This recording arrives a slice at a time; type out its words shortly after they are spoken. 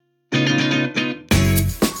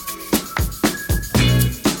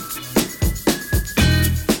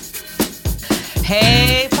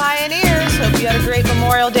Hey, Pioneers. Hope you had a great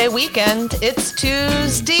Memorial Day weekend. It's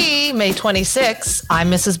Tuesday, May 26th.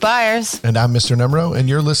 I'm Mrs. Byers. And I'm Mr. Numero, and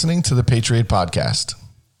you're listening to the Patriot Podcast.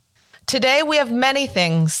 Today, we have many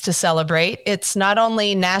things to celebrate. It's not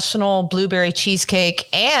only National Blueberry Cheesecake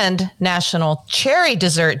and National Cherry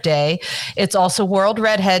Dessert Day, it's also World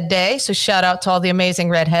Redhead Day. So shout out to all the amazing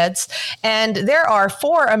redheads. And there are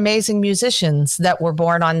 4 amazing musicians that were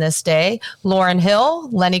born on this day: Lauryn Hill,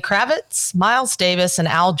 Lenny Kravitz, Miles Davis, and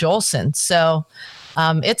Al Jolson. So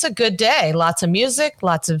it's a good day. Lots of music,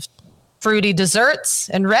 lots of fruity desserts,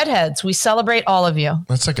 and redheads. We celebrate all of you.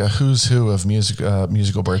 That's like a who's who of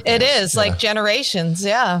musical birthdays. It is like generations.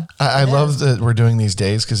 Yeah. I love that we're doing these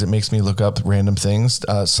days because it makes me look up random things.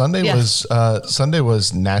 Sunday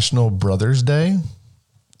was National Brothers Day.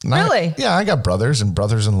 Really? Yeah, I got brothers and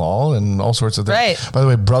brothers-in-law and all sorts of things. Right. By the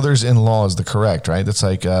way, brothers-in-law is the correct, right? That's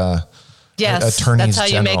like yes, attorneys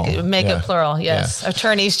that's how general. you make it plural. Yes,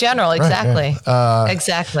 attorneys general. Exactly,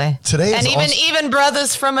 exactly. Today and is even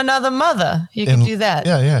brothers from another mother. You can do that.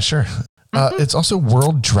 Yeah, sure. It's also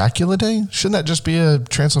World Dracula Day. Shouldn't that just be a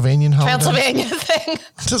Transylvanian holiday? Transylvania thing.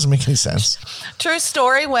 It doesn't make any sense. True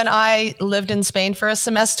story. When I lived in Spain for a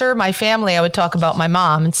semester, my family, I would talk about my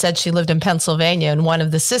mom and said she lived in Pennsylvania, and one of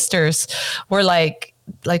the sisters were like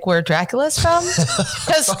where Dracula's from?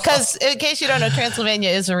 Because in case you don't know, Transylvania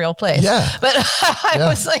is a real place. Yeah. But I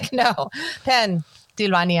was like, no,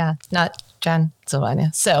 Pennsylvania, not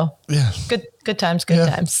Transylvania. So yeah. Good times, good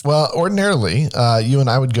times. Well, ordinarily, you and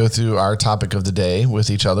I would go through our topic of the day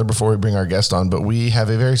with each other before we bring our guest on, but we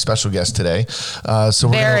have a very special guest today. So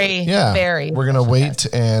we're going to wait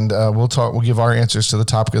and we'll give our answers to the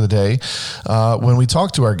topic of the day when we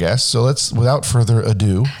talk to our guest. So without further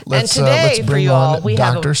ado, let's bring on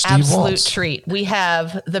Dr. Steve Waltz. Absolute treat. We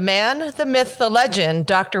have the man, the myth, the legend,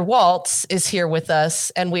 Dr. Waltz is here with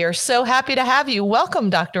us, and we are so happy to have you.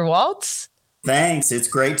 Welcome, Dr. Waltz. Thanks. It's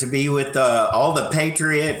great to be with all the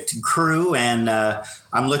Patriot crew, and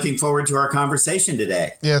I'm looking forward to our conversation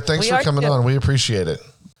today. Yeah, thanks for coming on. We appreciate it.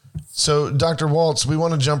 So, Dr. Waltz, we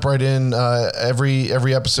want to jump right in. Every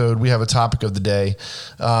episode, we have a topic of the day.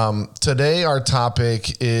 Today, our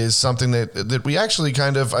topic is something that we actually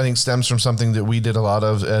kind of, I think, stems from something that we did a lot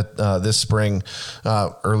of at this spring,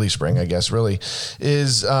 early spring, I guess, really,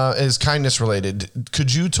 is kindness related.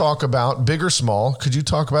 Could you talk about, big or small, could you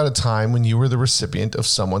talk about a time when you were the recipient of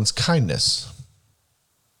someone's kindness?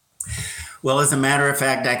 Well, as a matter of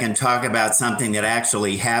fact, I can talk about something that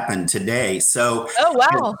actually happened today. So, oh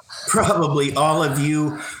wow! Probably all of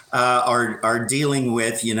you are dealing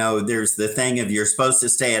with, there's the thing of you're supposed to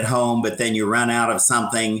stay at home, but then you run out of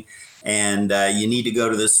something, and you need to go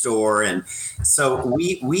to the store. And so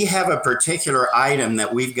we have a particular item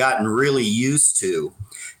that we've gotten really used to,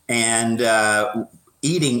 and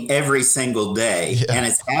eating every single day, and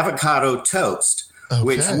it's avocado toast,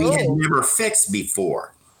 which we had never fixed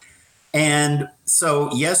before. And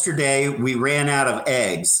so yesterday we ran out of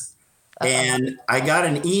eggs, and I got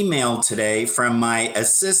an email today from my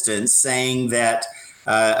assistant saying that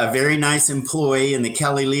a very nice employee in the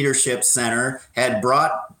Kelly Leadership Center had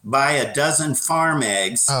brought by a dozen farm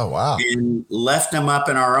eggs. Oh, wow. And left them up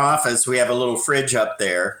in our office. We have a little fridge up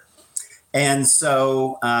there. And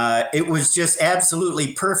so it was just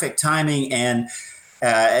absolutely perfect timing. And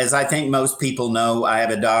as I think most people know, I have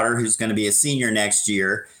a daughter who's going to be a senior next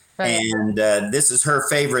year. And this is her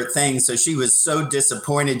favorite thing. So she was so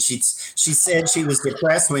disappointed. She said she was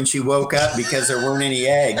depressed when she woke up because there weren't any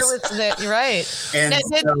eggs. You're right. And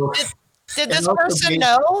did this person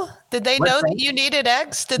know? Did they know that you needed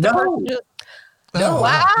eggs? Did the person? No.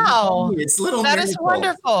 Wow. It's little that miracles. Is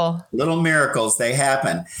wonderful. Little miracles. They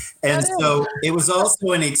happen. And so it was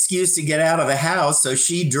also an excuse to get out of the house. So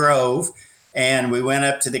she drove. And we went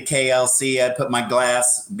up to the KLC. I put my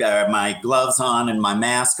gloves on and my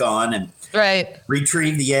mask on, and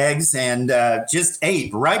retrieved the eggs and just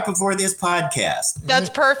ate right before this podcast. That's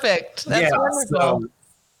perfect. That's wonderful.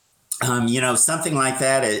 So, something like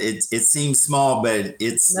that. It seems small, but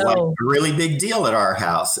it's like a really big deal at our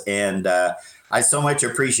house, and I so much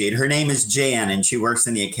appreciate it. Her name is Jan, and she works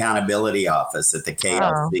in the accountability office at the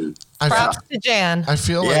KLC. Props to Jan. I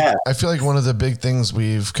feel like one of the big things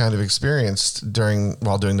we've kind of experienced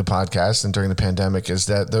while doing the podcast and during the pandemic is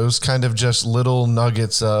that those kind of just little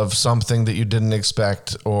nuggets of something that you didn't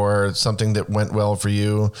expect or something that went well for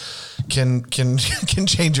you can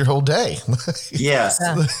change your whole day. Yes.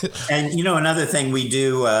 Yeah. And another thing we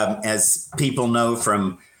do, as people know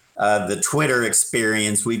from the Twitter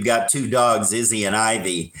experience. We've got 2 dogs, Izzy and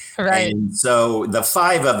Ivy. Right. And so the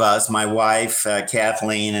 5 of us, my wife,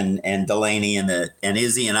 Kathleen and Delaney and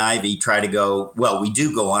Izzy and Ivy try to go, well, we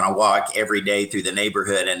do go on a walk every day through the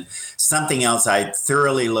neighborhood. And something else I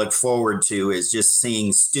thoroughly look forward to is just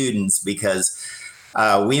seeing students, because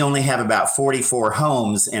we only have about 44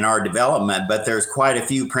 homes in our development, but there's quite a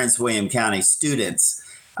few Prince William County students.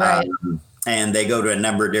 Right. And they go to a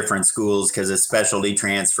number of different schools because of specialty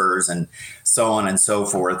transfers and so on and so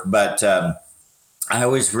forth. But I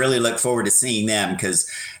always really look forward to seeing them because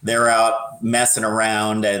they're out messing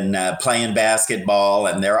around and playing basketball,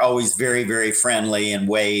 and they're always very, very friendly and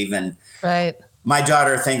wave. And Right. my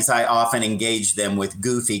daughter thinks I often engage them with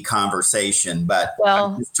goofy conversation, but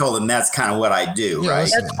Well, I just told them that's kind of what I do, Yeah, right?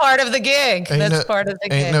 listen, that's part of the gig. That's part of the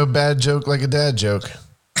gig. Ain't no bad joke like a dad joke.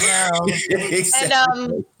 No.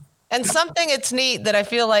 Exactly. And something it's neat that I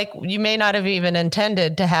feel like you may not have even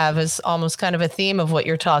intended to have as almost kind of a theme of what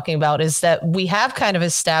you're talking about is that we have kind of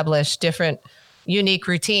established different unique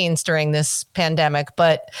routines during this pandemic,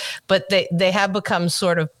 but they have become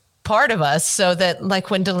sort of part of us, so that like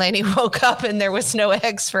when Delaney woke up and there was no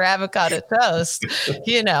eggs for avocado toast,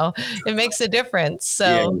 it makes a difference.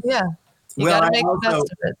 So yeah, you got to make the best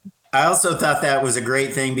of it. I also thought that was a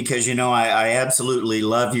great thing because, I absolutely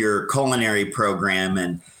love your culinary program.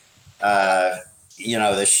 And,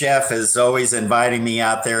 the chef is always inviting me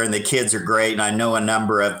out there, and the kids are great. And I know a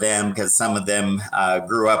number of them because some of them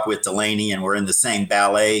grew up with Delaney and were in the same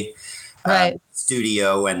ballet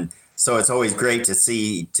studio. And so it's always great to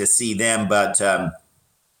see them. But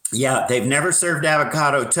yeah, they've never served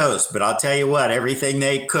avocado toast, but I'll tell you what, everything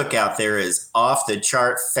they cook out there is off the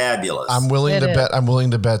chart fabulous. I'm willing to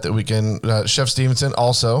bet that we can, Chef Stevenson,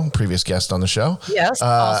 also previous guest on the show. Yes.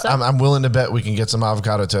 Also. I'm willing to bet we can get some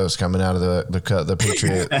avocado toast coming out of the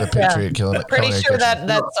Patriot killing. Pretty sure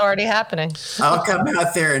that's already happening. I'll come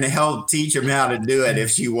out there and help teach them how to do it if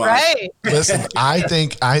she wants. Right. Listen, I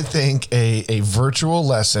think a virtual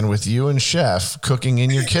lesson with you and Chef cooking in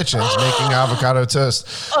your kitchens, making avocado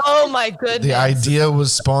toast. Oh my goodness. The idea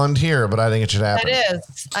was spawned here, but I think it should happen. It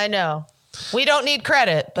is. I know. We don't need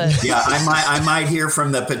credit, but yeah, I might hear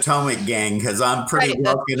from the Potomac gang because I'm pretty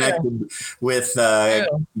well connected with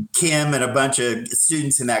Kim and a bunch of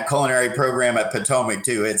students in that culinary program at Potomac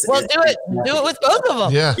too. Do it with both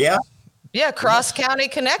of them. Yeah. Yeah, cross county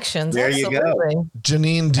connections. There you go.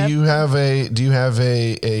 Janine, do you have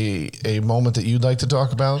a moment that you'd like to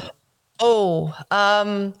talk about? Oh,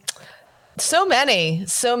 so many.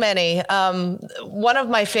 One of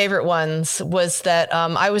my favorite ones was that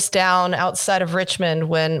I was down outside of Richmond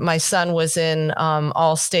when my son was in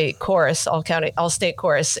all-state chorus, all-state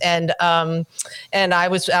chorus, and I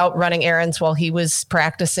was out running errands while he was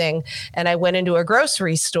practicing. And I went into a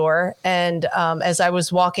grocery store, and as I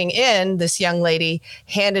was walking in, this young lady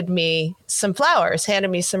handed me some flowers, handed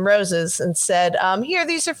me some roses, and said, "Here,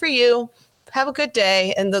 these are for you. Have a good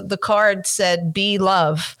day." And the card said, "Be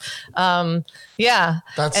love." Yeah.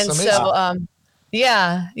 That's and amazing. So,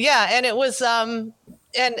 yeah. And it was, and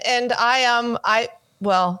I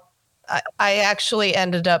actually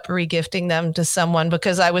ended up regifting them to someone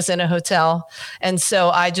because I was in a hotel. And so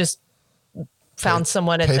I just found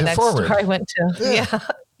someone at the next store I went to. Yeah.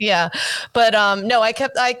 Yeah. But no, I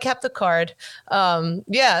kept the card.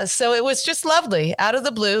 Yeah. So it was just lovely. Out of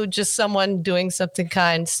the blue, just someone doing something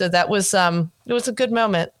kind. So that was it was a good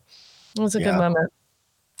moment. It was a good moment.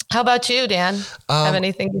 How about you, Dan? Have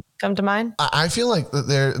anything come to mind? I feel like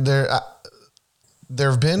there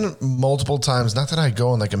have been multiple times, not that I go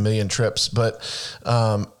on like a million trips, but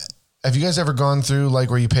have you guys ever gone through like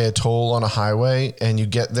where you pay a toll on a highway and you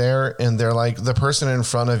get there and they're like, the person in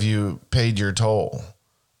front of you paid your toll?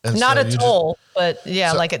 And not a toll, but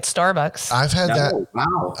yeah, like at Starbucks. I've had that.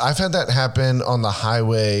 Wow. I've had that happen on the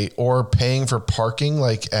highway or paying for parking,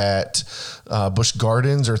 like at Busch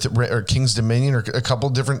Gardens or King's Dominion or a couple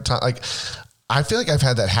different times. Like, I feel like I've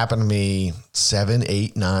had that happen to me 7,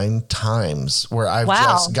 8, 9 times where I've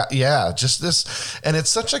just got, just this. And it's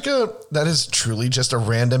such like that is truly just a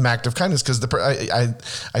random act of kindness. Cause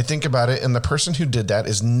I think about it, and the person who did that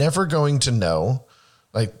is never going to know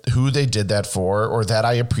like who they did that for, or that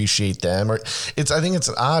I appreciate them, or I think it's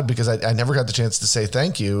odd because I never got the chance to say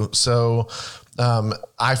thank you. So,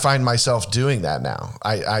 I find myself doing that now.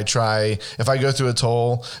 I try, if I go through a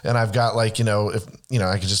toll and I've got like, I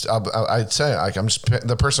could just, I'd say like, I'm just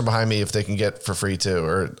the person behind me, if they can get for free too,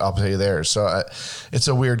 or I'll pay theirs. So it's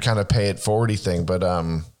a weird kind of pay it forwardy thing, but,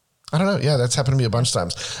 I don't know. Yeah. That's happened to me a bunch of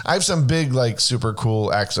times. I have some big, like super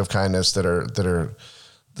cool acts of kindness that are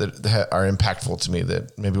impactful to me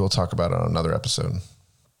that maybe we'll talk about on another episode.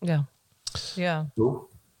 Yeah. Yeah. Cool.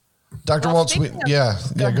 Dr. Well, Waltz, go go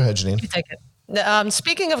ahead, Janine. You take it.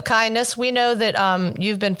 Speaking of kindness, we know that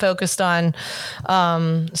you've been focused on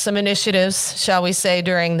some initiatives, shall we say,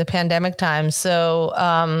 during the pandemic time. So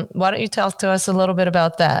why don't you talk to us a little bit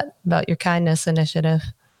about that, about your kindness initiative?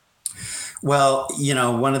 Well,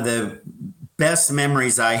 one of the best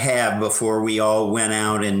memories I have before we all went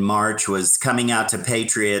out in March was coming out to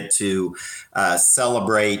Patriot to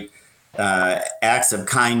celebrate acts of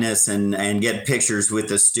kindness and get pictures with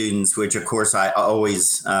the students, which of course I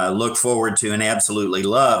always look forward to and absolutely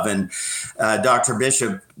love. And Dr.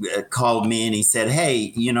 Bishop called me and he said,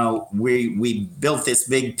 "Hey, we built this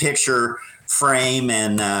big picture frame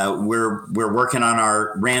and we're working on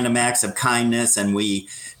our random acts of kindness, and we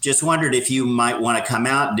just wondered if you might want to come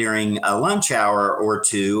out during a lunch hour or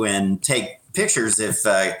two and take pictures if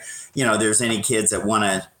there's any kids that want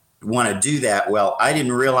to do that." Well, I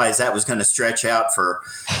didn't realize that was going to stretch out for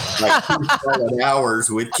like 2 solid hours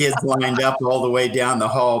with kids lined up all the way down the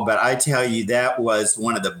hall. But I tell you, that was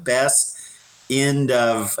one of the best end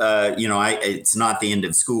of, it's not the end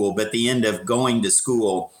of school, but the end of going to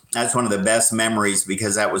school. That's one of the best memories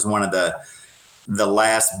because that was one of the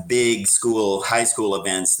last big high school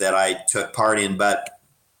events that I took part in. But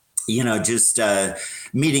just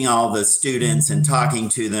meeting all the students and talking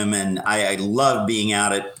to them. And I love being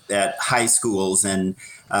out at high schools and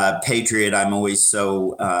Patriot. I'm always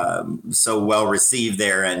so well received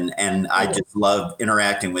there. And I just love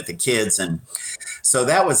interacting with the kids. And so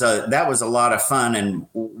that was a lot of fun. And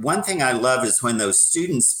one thing I love is when those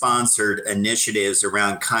student sponsored initiatives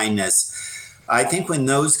around kindness, I think when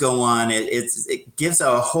those go on, it gives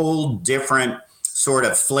a whole different sort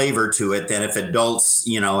of flavor to it than if adults,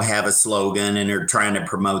 have a slogan and are trying to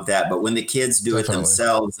promote that. But when the kids do it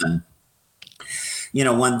themselves, and,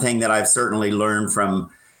 one thing that I've certainly learned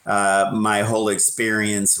from my whole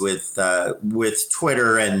experience with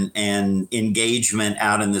Twitter and engagement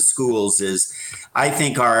out in the schools is I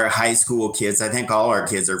think our high school kids, I think all our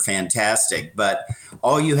kids are fantastic, but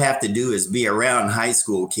all you have to do is be around high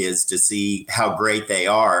school kids to see how great they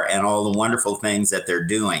are and all the wonderful things that they're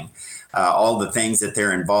doing. All the things that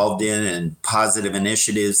they're involved in and positive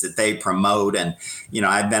initiatives that they promote. And,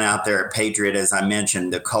 I've been out there at Patriot, as I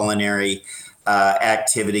mentioned, the culinary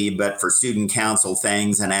activity, but for student council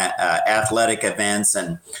things and athletic events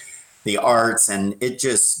and the arts. And it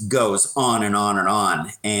just goes on and on and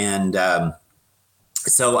on. And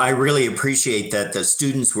so I really appreciate that the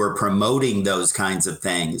students were promoting those kinds of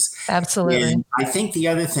things. Absolutely. And I think the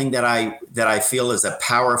other thing that I feel is a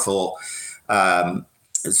powerful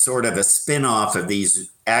sort of a spin-off of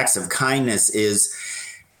these acts of kindness is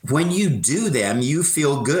when you do them, you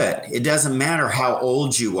feel good. It doesn't matter how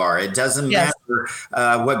old you are. It doesn't matter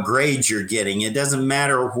what grades you're getting. It doesn't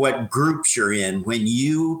matter what groups you're in. When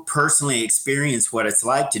you personally experience what it's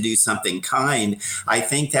like to do something kind, I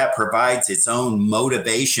think that provides its own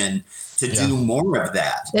motivation to do more of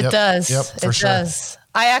that. It does. Yep, for sure. Does.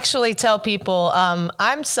 I actually tell people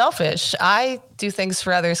I'm selfish. I do things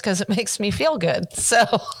for others because it makes me feel good. So,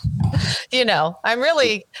 I'm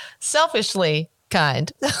really selfishly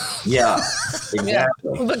kind. Yeah,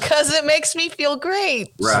 exactly. Because it makes me feel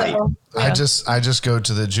great. Right. So, I just go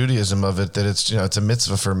to the Judaism of it that it's it's a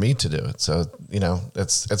mitzvah for me to do it. So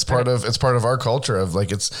it's part of our culture of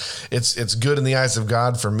like it's good in the eyes of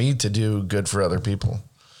God for me to do good for other people.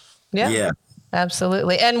 Yeah.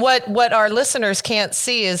 Absolutely. And what our listeners can't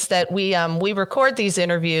see is that we record these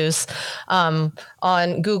interviews on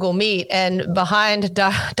Google Meet, and behind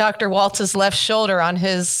Dr. Waltz's left shoulder on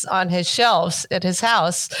his shelves at his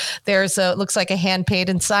house, there's looks like a hand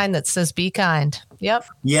painted sign that says "Be kind." Yep.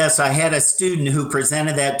 Yes, I had a student who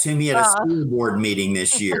presented that to me at a school board meeting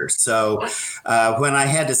this year. So when I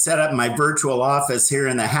had to set up my virtual office here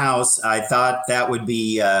in the house, I thought that would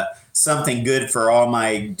be something good for all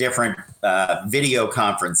my different video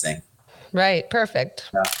conferencing. Right.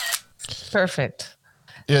 Perfect. Yeah. Perfect.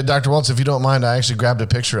 Yeah, Dr. Waltz, if you don't mind, I actually grabbed a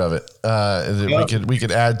picture of it. We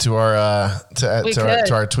could add to our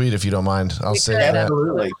to our tweet if you don't mind. I'll say that.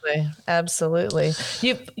 Absolutely.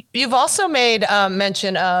 You've also made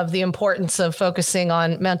mention of the importance of focusing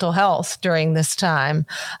on mental health during this time.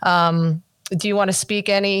 Do you want to speak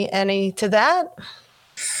any to that?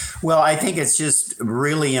 Well, I think it's just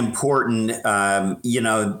really important,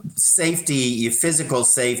 safety, physical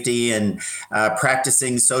safety, and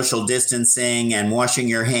practicing social distancing and washing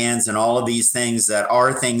your hands and all of these things that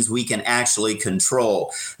are things we can actually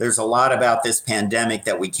control. There's a lot about this pandemic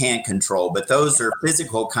that we can't control, but those are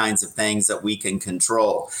physical kinds of things that we can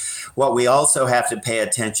control. What we also have to pay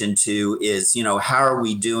attention to is, how are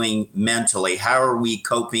we doing mentally? How are we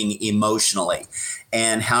coping emotionally?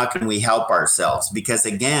 And how can we help ourselves? Because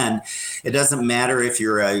again, it doesn't matter if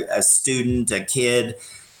you're a student, a kid,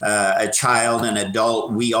 a child, an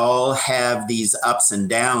adult. We all have these ups and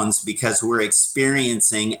downs because we're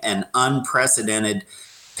experiencing an unprecedented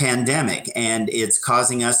pandemic, and it's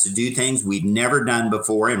causing us to do things we've never done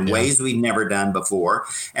before in ways we've never done before.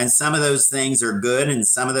 And some of those things are good, and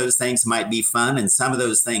some of those things might be fun, and some of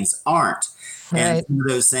those things aren't. And some of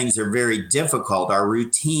those things are very difficult. Our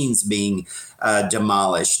routines being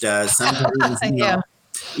demolished. Sometimes,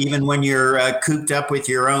 even when you're cooped up with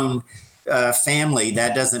your own family,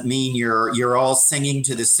 that doesn't mean you're all singing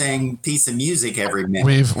to the same piece of music every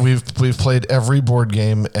minute. We've played every board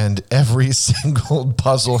game, and every single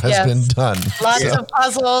puzzle has been done. Lots of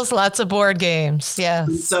puzzles, lots of board games. Yeah.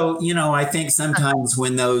 So, I think sometimes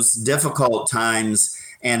when those difficult times,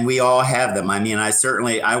 and we all have them. I mean, I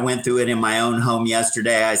went through it in my own home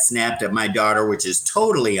yesterday. I snapped at my daughter, which is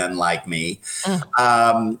totally unlike me.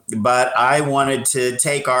 But I wanted to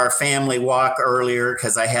take our family walk earlier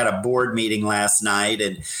because I had a board meeting last night,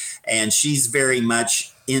 and she's very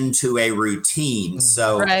much into a routine.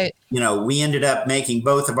 So, we ended up making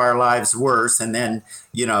both of our lives worse. And then,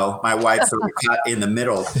 my wife sort of caught in the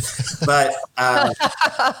middle. But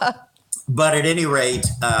at any rate,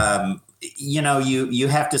 you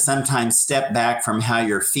have to sometimes step back from how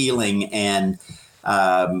you're feeling. And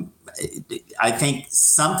I think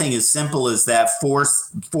something as simple as that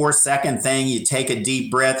 4-second thing, you take a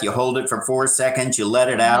deep breath, you hold it for 4 seconds, you let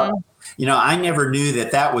it out. I never knew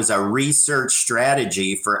that was a research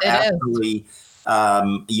strategy for actually,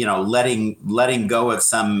 letting go of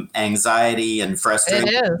some anxiety and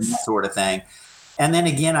frustration, that sort of thing. And then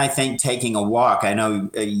again, I think taking a walk. I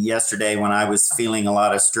know yesterday when I was feeling a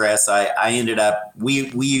lot of stress, I ended up,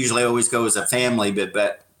 we usually always go as a family,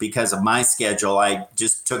 but because of my schedule, I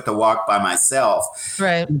just took the walk by myself.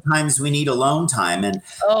 Right. Sometimes we need alone time. And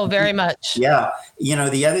very much. Yeah.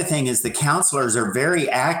 The other thing is the counselors are very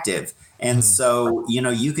active. And so,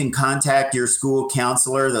 you can contact your school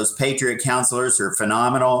counselor. Those Patriot counselors are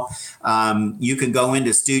phenomenal. You can go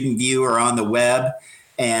into Student View or on the web,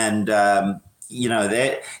 and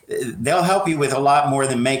they'll help you with a lot more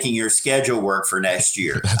than making your schedule work for next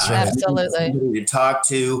year. That's right. Absolutely. To talk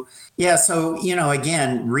to. Yeah. So,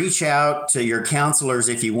 again, reach out to your counselors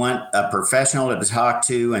if you want a professional to talk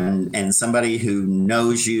to and somebody who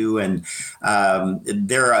knows you, and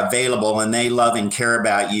they're available and they love and care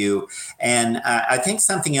about you. And I think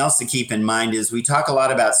something else to keep in mind is we talk a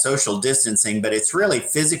lot about social distancing, but it's really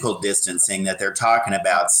physical distancing that they're talking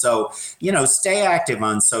about. So, stay active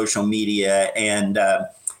on social media and,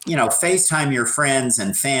 FaceTime your friends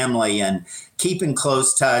and family and keep in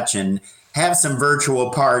close touch and have some virtual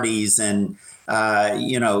parties. And,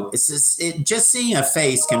 it's just seeing a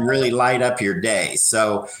face can really light up your day.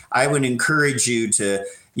 So I would encourage you to,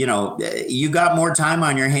 you got more time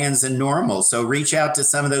on your hands than normal. So reach out to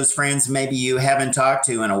some of those friends maybe you haven't talked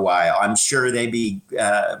to in a while. I'm sure they'd be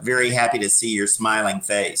very happy to see your smiling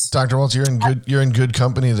face. Dr. Waltz, you're in good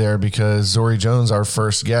company there, because Zori Jones, our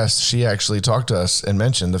first guest, she actually talked to us and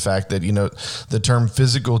mentioned the fact that, the term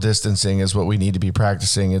physical distancing is what we need to be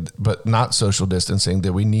practicing, but not social distancing,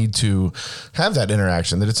 that we need to have that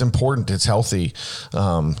interaction, that it's important, it's healthy.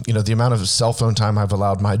 The amount of cell phone time I've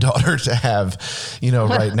allowed my daughter to have,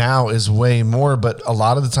 right now is way more, but a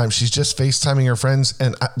lot of the time she's just FaceTiming her friends,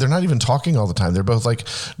 and they're not even talking all the time. They're both like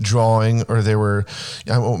drawing, or I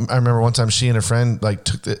remember one time she and a friend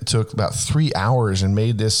took about 3 hours and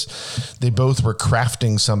made this, they both were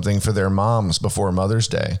crafting something for their moms before Mother's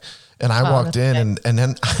Day. And I walked in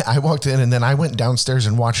and then I went downstairs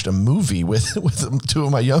and watched a movie with two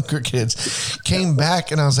of my younger kids. Came back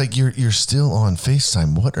and I was like, "You're still on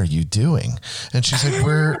FaceTime. What are you doing?" And she's like,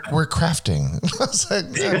 "We're crafting." I was like,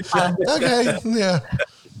 "Okay, yeah."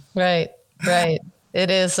 Right. It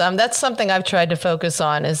is. That's something I've tried to focus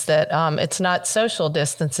on, is that it's not social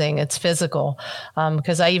distancing, it's physical.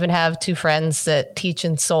 Because I even have two friends that teach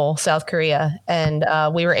in Seoul, South Korea, and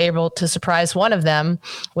we were able to surprise one of them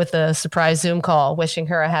with a surprise Zoom call, wishing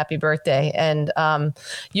her a happy birthday. And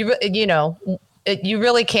you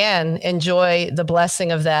really can enjoy the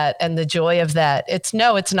blessing of that and the joy of that. It's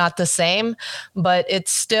not the same, but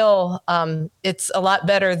it's still, it's a lot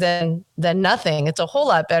better than nothing. It's a whole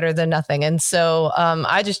lot better than nothing. And so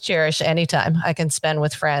I just cherish any time I can spend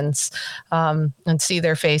with friends and see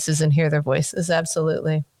their faces and hear their voices.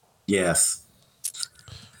 Absolutely. Yes.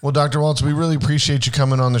 Well, Dr. Waltz, we really appreciate you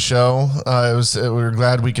coming on the show. We're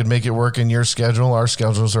glad we could make it work in your schedule. Our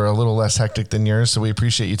schedules are a little less hectic than yours, so we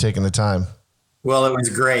appreciate you taking the time. Well, it was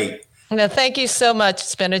great. No, thank you so much.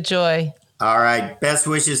 It's been a joy. All right. Best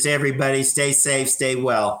wishes to everybody. Stay safe, stay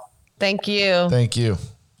well. Thank you. Thank you.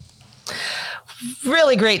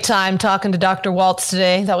 Really great time talking to Dr. Waltz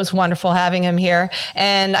today. That was wonderful having him here.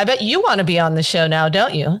 And I bet you want to be on the show now,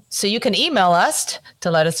 don't you? So you can email us to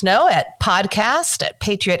let us know at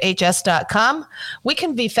podcast@patrioths.com. We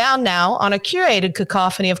can be found now on a curated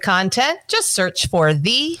cacophony of content. Just search for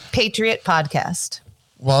The Patriot Podcast.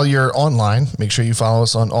 While you're online, make sure you follow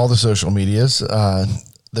us on all the social medias.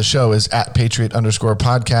 The show is at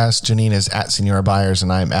Patriot_podcast. Janine is at Senora Byers,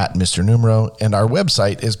 and I'm at Mr. Numero. And our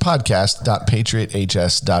website is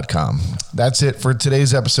podcast.patrioths.com. That's it for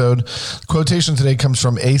today's episode. Quotation today comes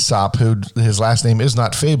from Aesop, who his last name is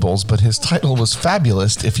not Fables, but his title was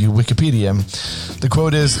fabulous if you Wikipedia him. The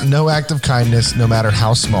quote is, "No act of kindness, no matter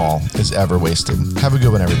how small, is ever wasted." Have a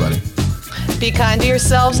good one, everybody. Be kind to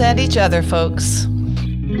yourselves and each other, folks.